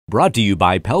Brought to you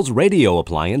by Pell's Radio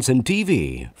Appliance and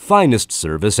TV. Finest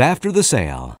service after the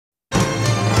sale.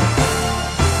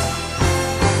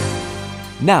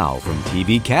 Now from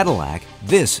TV Cadillac,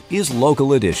 this is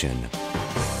Local Edition.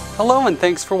 Hello and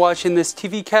thanks for watching this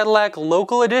TV Cadillac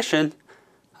Local Edition.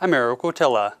 I'm Eric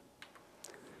Wotilla.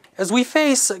 As we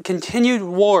face continued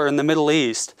war in the Middle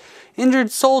East, injured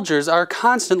soldiers are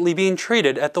constantly being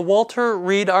treated at the Walter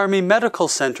Reed Army Medical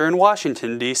Center in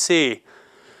Washington, D.C.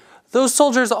 Those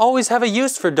soldiers always have a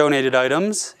use for donated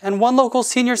items, and one local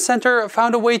senior center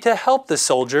found a way to help the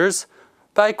soldiers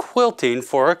by quilting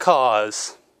for a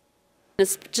cause.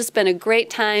 It's just been a great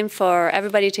time for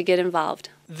everybody to get involved.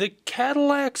 The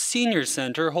Cadillac Senior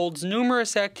Center holds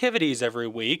numerous activities every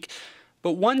week,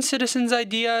 but one citizen's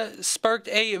idea sparked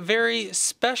a very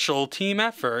special team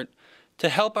effort to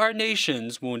help our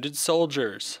nation's wounded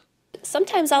soldiers.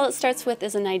 Sometimes all it starts with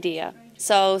is an idea.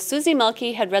 So Susie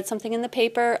Mulkey had read something in the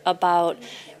paper about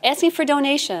asking for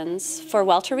donations for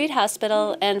Walter Reed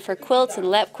Hospital and for quilts and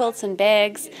lap quilts and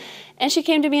bags. And she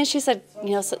came to me and she said,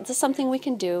 is this something we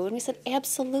can do? And we said,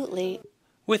 absolutely.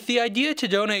 With the idea to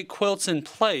donate quilts in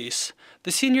place,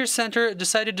 the Senior Center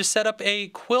decided to set up a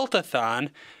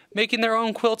quilt-a-thon, making their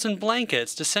own quilts and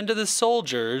blankets to send to the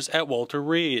soldiers at Walter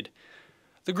Reed.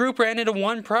 The group ran into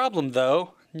one problem,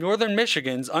 though: northern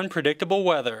Michigan's unpredictable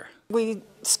weather. We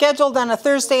scheduled on a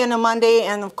Thursday and a Monday,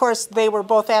 and of course they were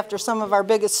both after some of our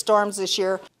biggest storms this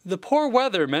year. The poor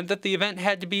weather meant that the event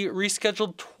had to be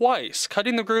rescheduled twice,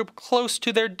 cutting the group close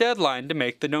to their deadline to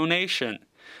make the donation.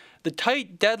 The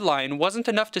tight deadline wasn't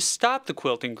enough to stop the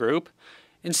quilting group.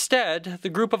 Instead, the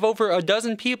group of over a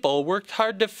dozen people worked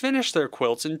hard to finish their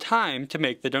quilts in time to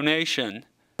make the donation.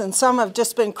 And some have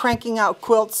just been cranking out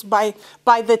quilts by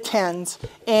the tens.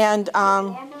 And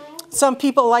some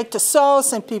people like to sew,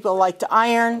 some people like to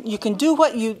iron. You can do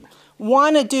what you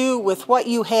want to do with what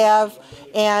you have,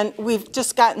 and we've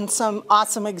just gotten some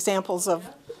awesome examples of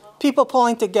people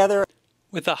pulling together.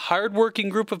 With a hard-working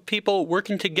group of people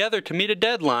working together to meet a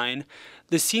deadline,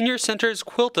 the Senior Center's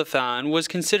Quilt-a-thon was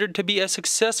considered to be a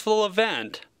successful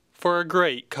event for a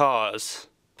great cause.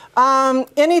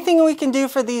 Anything we can do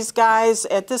for these guys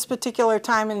at this particular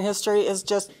time in history is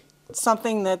just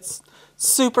something that's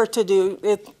super to do.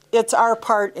 It's our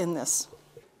part in this.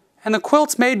 And the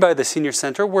quilts made by the Senior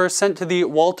Center were sent to the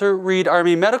Walter Reed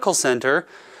Army Medical Center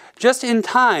just in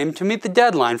time to meet the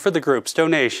deadline for the group's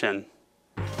donation.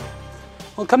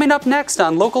 Well, coming up next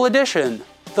on Local Edition,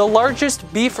 the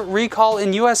largest beef recall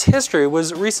in U.S. history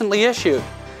was recently issued.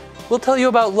 We'll tell you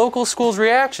about local schools'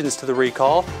 reactions to the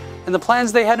recall and the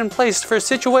plans they had in place for a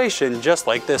situation just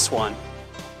like this one.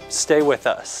 Stay with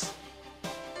us.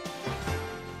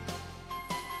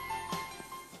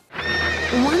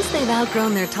 Once they've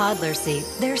outgrown their toddler seat,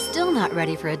 they're still not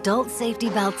ready for adult safety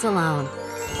belts alone.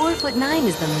 4'9"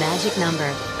 is the magic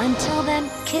number. Until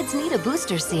then, kids need a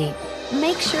booster seat.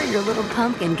 Make sure your little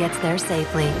pumpkin gets there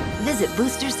safely. Visit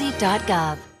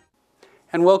boosterseat.gov.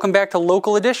 And welcome back to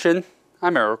Local Edition.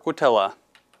 I'm Eric Wotilla.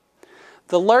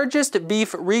 The largest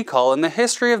beef recall in the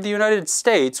history of the United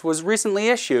States was recently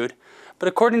issued, but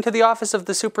according to the Office of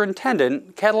the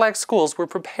Superintendent, Cadillac schools were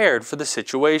prepared for the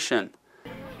situation.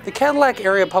 The Cadillac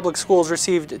area public schools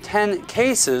received 10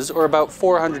 cases, or about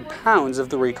 400 pounds, of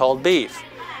the recalled beef.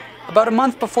 About a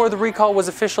month before the recall was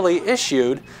officially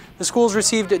issued, the schools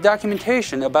received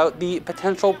documentation about the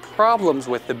potential problems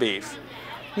with the beef.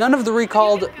 None of the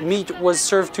recalled meat was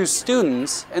served to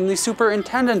students, and the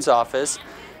superintendent's office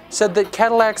said that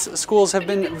Cadillac's schools have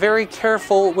been very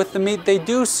careful with the meat they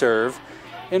do serve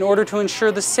in order to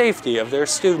ensure the safety of their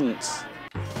students.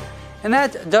 And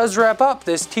that does wrap up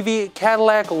this TV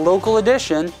Cadillac Local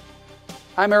Edition.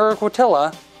 I'm Eric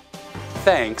Wotilla.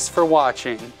 Thanks for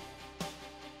watching.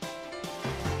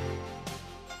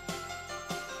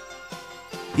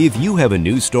 If you have a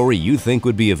news story you think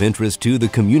would be of interest to the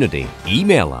community,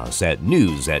 email us at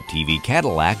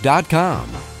news@tvcadillac.com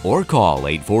or call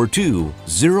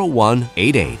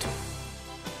 842-0188.